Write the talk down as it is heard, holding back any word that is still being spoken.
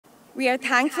We are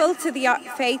thankful to the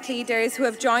faith leaders who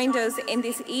have joined us in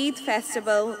this Eid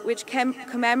festival, which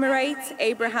commemorates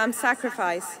Abraham's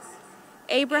sacrifice.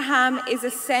 Abraham is a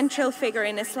central figure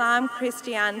in Islam,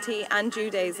 Christianity, and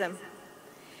Judaism.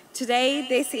 Today,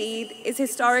 this Eid is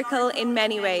historical in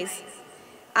many ways.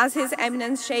 As His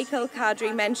Eminence Sheikh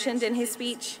al-Qadri mentioned in his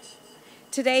speech,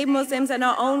 today Muslims are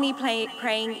not only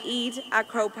praying Eid at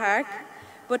Croke Park,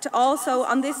 but also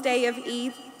on this day of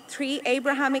Eid, 3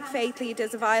 Abrahamic faith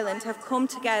leaders of Ireland have come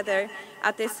together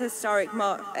at this historic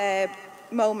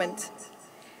moment.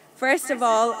 First of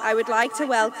all, I would like to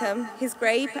welcome His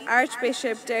Grace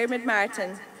Archbishop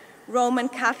Diarmuid, Roman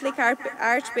Catholic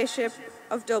Archbishop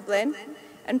of Dublin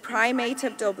and Primate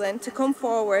of Dublin, to come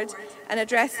forward and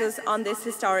address us on this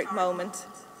historic moment.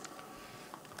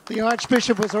 The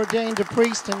Archbishop was ordained a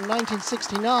priest in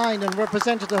 1969 and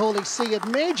represented the Holy See at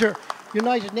major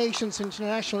United Nations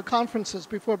international conferences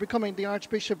before becoming the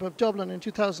Archbishop of Dublin in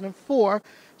 2004,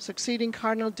 succeeding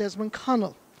Cardinal Desmond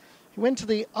Connell. He went to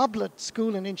the Oblate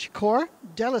School in Inchicore,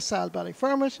 De La Salle,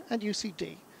 Ballyfermot and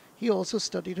UCD. He also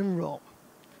studied in Rome.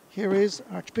 Here is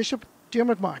Archbishop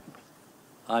Diarmuid.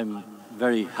 I'm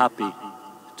very happy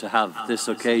to have this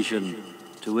occasion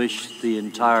to wish the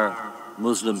entire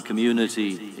Muslim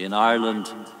community in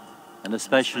Ireland, and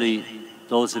especially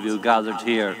those of you gathered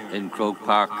here in Croke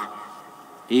Park,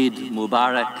 Eid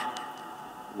Mubarak,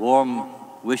 warm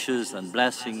wishes and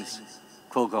blessings,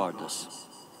 Croke Ordis.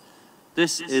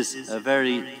 This is a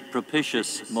very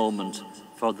propitious moment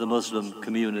for the Muslim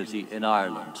community in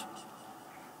Ireland.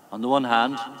 On the one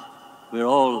hand, we're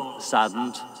all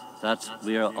saddened that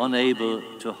we are unable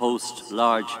to host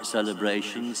large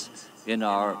celebrations in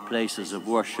our places of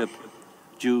worship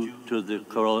due to the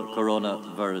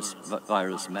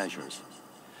coronavirus measures.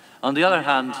 On the other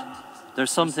hand,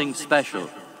 there's something special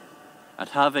at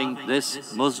having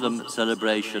this Muslim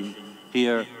celebration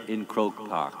here in Croke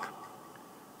Park.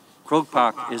 Croke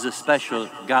Park is a special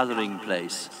gathering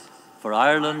place for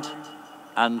Ireland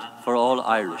and for all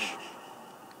Irish.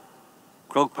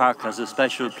 Croke Park has a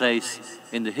special place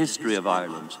in the history of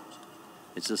Ireland.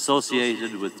 It's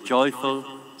associated with joyful,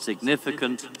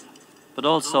 significant, but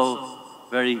also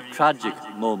very tragic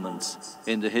moments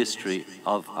in the history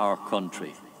of our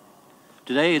country.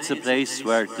 Today it's a place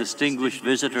where distinguished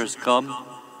visitors come.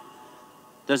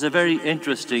 There's a very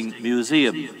interesting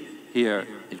museum here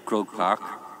in Croke Park.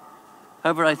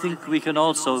 However, I think we can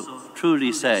also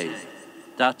truly say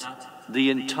that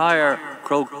the entire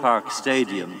Croke Park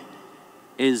Stadium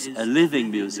is a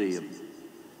living museum,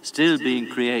 still being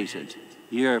created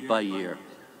year by year.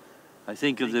 I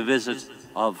think of the visit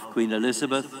of Queen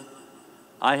Elizabeth.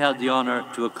 I had the honour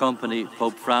to accompany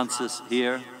Pope Francis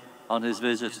here on his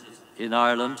visit in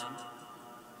Ireland.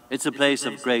 It's a place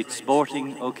of great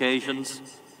sporting occasions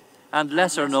and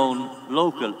lesser-known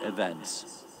local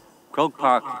events. Croke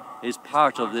Park is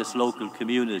part of this local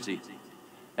community.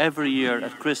 Every year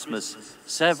at Christmas,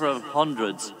 several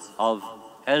hundreds of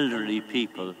elderly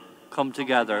people come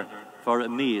together for a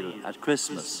meal at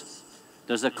Christmas.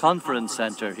 There's a conference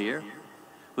centre here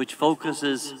which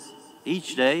focuses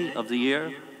each day of the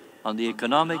year on the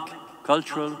economic,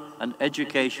 cultural and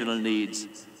educational needs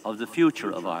of the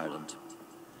future of Ireland.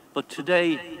 But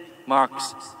today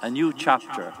marks a new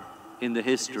chapter in the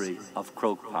history of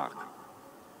Croke Park.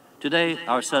 Today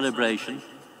our celebration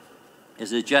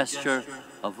is a gesture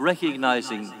of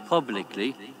recognising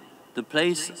publicly the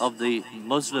place of the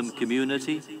Muslim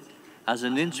community as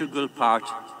an integral part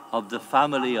of the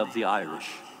family of the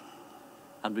Irish.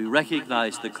 And we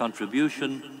recognise the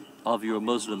contribution of your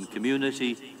Muslim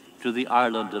community to the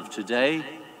Ireland of today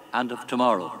and of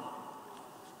tomorrow.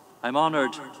 I'm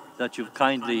honoured that you've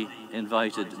kindly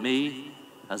invited me,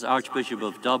 as Archbishop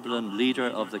of Dublin, leader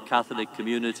of the Catholic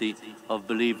community of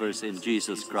believers in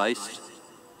Jesus Christ,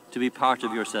 to be part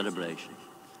of your celebration.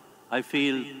 I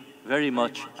feel very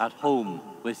much at home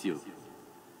with you.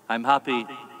 I'm happy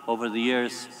over the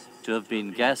years to have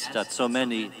been guest at so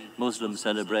many Muslim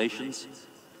celebrations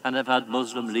and have had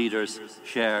Muslim leaders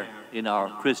share in our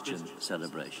Christian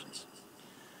celebrations.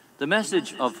 The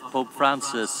message of Pope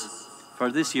Francis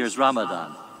for this year's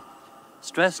Ramadan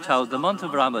stressed how the month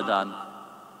of Ramadan,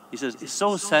 he says, is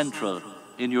so central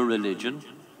in your religion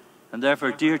and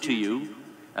therefore dear to you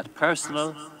at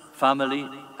personal, family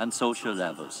and social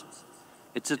levels.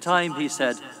 It's a time, he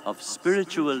said, of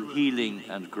spiritual healing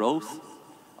and growth,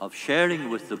 of sharing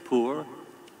with the poor,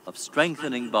 of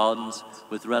strengthening bonds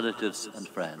with relatives and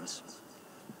friends.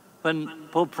 When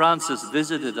Pope Francis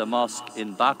visited a mosque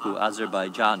in Baku,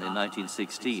 Azerbaijan in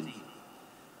 1916,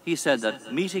 he said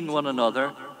that meeting one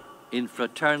another in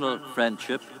fraternal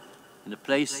friendship in a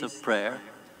place of prayer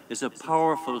is a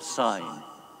powerful sign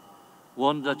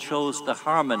one that shows the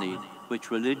harmony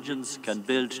which religions can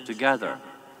build together,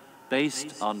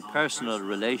 based on personal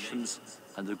relations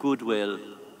and the goodwill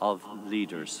of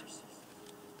leaders.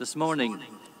 This morning,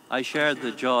 I share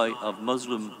the joy of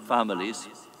Muslim families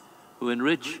who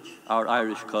enrich our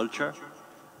Irish culture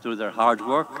through their hard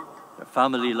work, their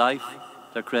family life,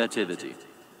 their creativity.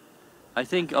 I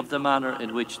think of the manner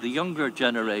in which the younger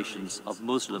generations of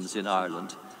Muslims in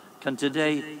Ireland can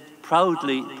today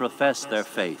proudly profess their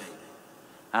faith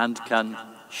and can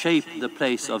shape the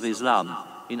place of Islam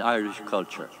in Irish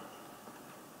culture.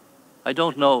 I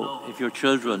don't know if your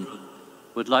children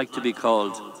would like to be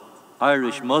called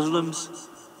Irish Muslims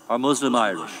or Muslim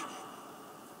Irish.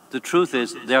 The truth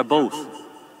is they're both,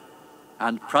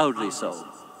 and proudly so.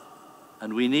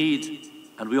 And we need,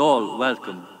 and we all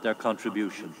welcome their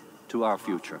contribution to our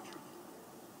future.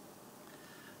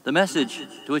 The message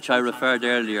to which I referred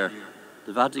earlier,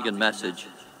 the Vatican message,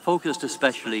 focused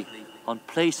especially on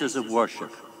places of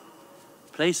worship.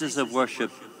 Places of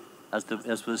worship,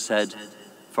 as was said,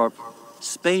 for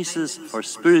spaces for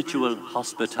spiritual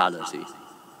hospitality.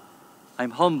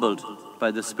 I'm humbled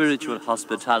by the spiritual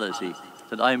hospitality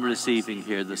that I'm receiving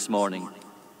here this morning,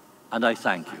 and I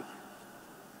thank you.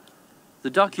 The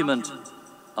document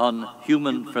on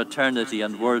human fraternity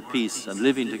and world peace and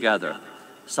living together,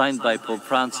 signed by Pope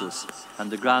Francis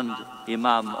and the Grand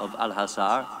Imam of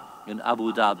Al-Azhar in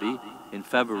Abu Dhabi in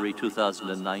February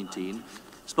 2019,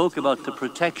 spoke about the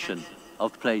protection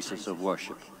of places of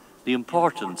worship, the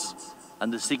importance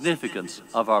and the significance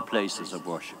of our places of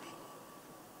worship.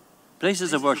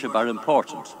 Places of worship are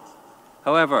important.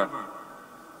 However,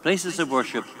 places of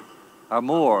worship are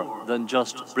more than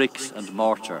just bricks and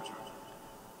mortar.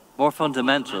 More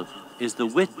fundamental is the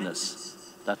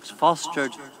witness that's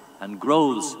fostered and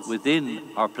grows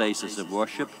within our places of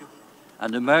worship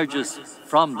and emerges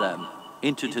from them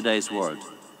into today's world.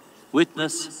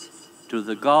 Witness to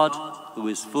the God who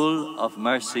is full of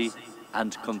mercy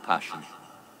and compassion.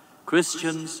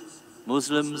 Christians,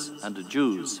 Muslims, and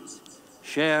Jews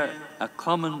share a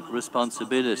common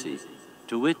responsibility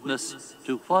to witness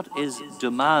to what is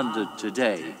demanded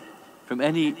today from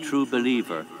any true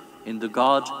believer in the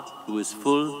God who is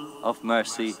full of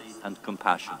mercy and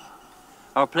compassion.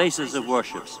 Our places of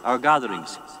worship, our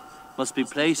gatherings, must be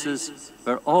places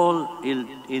where all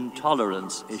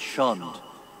intolerance is shunned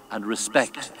and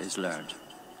respect is learned.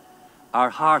 Our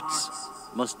hearts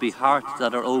must be hearts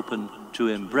that are open to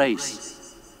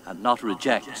embrace and not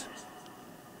reject.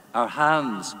 Our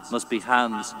hands must be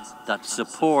hands that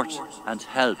support and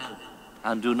help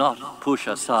and do not push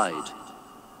aside.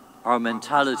 Our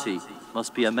mentality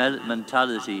must be a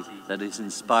mentality that is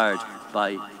inspired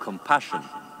by compassion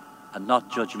and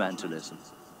not judgmentalism.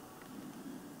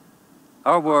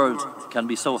 Our world can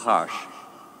be so harsh.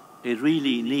 It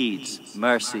really needs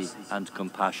mercy and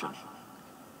compassion.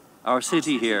 Our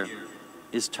city here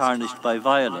is tarnished by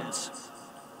violence.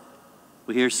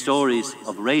 We hear stories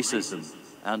of racism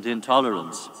and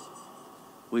intolerance.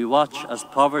 We watch as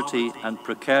poverty and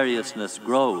precariousness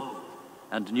grow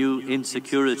and new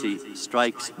insecurity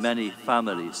strikes many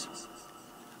families.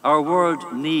 Our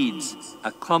world needs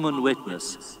a common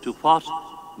witness to what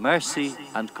mercy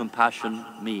and compassion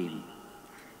mean.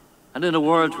 And in a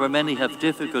world where many have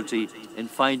difficulty in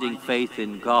finding faith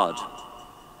in God,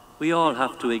 we all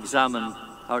have to examine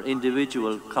our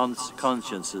individual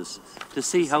consciences to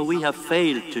see how we have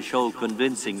failed to show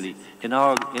convincingly in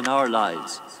our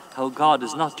lives how God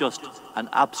is not just an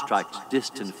abstract,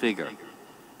 distant figure,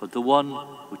 but the one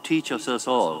who teaches us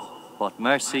all what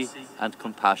mercy and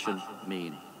compassion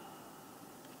mean.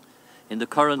 In the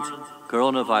current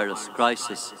coronavirus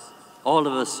crisis, all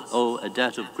of us owe a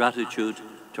debt of gratitude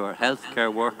to our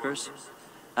healthcare workers,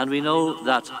 and we know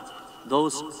that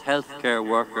those healthcare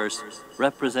workers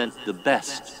represent the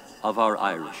best of our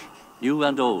Irish, new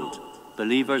and old,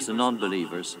 believers and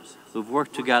unbelievers, who've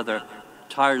worked together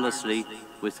tirelessly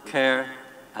with care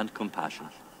and compassion.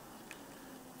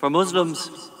 For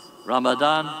Muslims,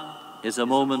 Ramadan is a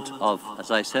moment of, as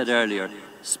I said earlier,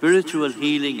 spiritual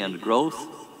healing and growth,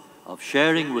 of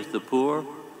sharing with the poor,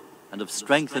 and of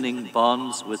strengthening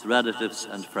bonds with relatives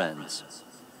and friends.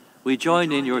 We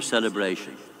join in your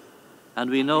celebration, and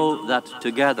we know that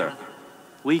together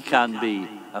we can be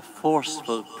a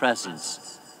forceful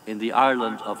presence in the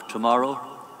Ireland of tomorrow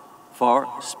for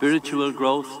spiritual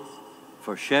growth,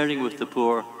 for sharing with the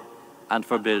poor, and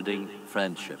for building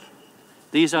friendship.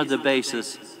 These are the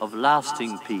basis of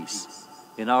lasting peace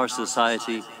in our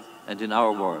society and in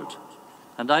our world.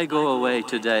 And I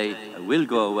will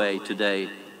go away today,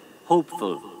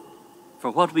 hopeful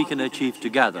for what we can achieve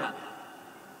together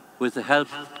with the help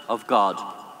of God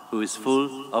who is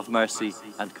full of mercy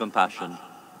and compassion.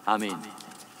 Amen.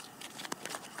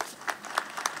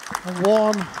 A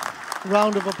warm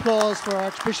round of applause for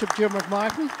Archbishop Diarmuid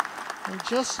Martin. And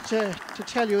just to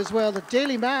tell you as well that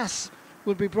daily Mass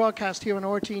will be broadcast here on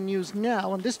RT News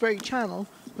Now on this very channel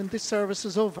when this service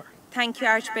is over. Thank you,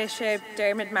 Archbishop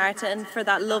Diarmuid Martin, for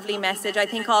that lovely message. I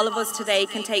think all of us today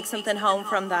can take something home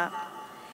from that.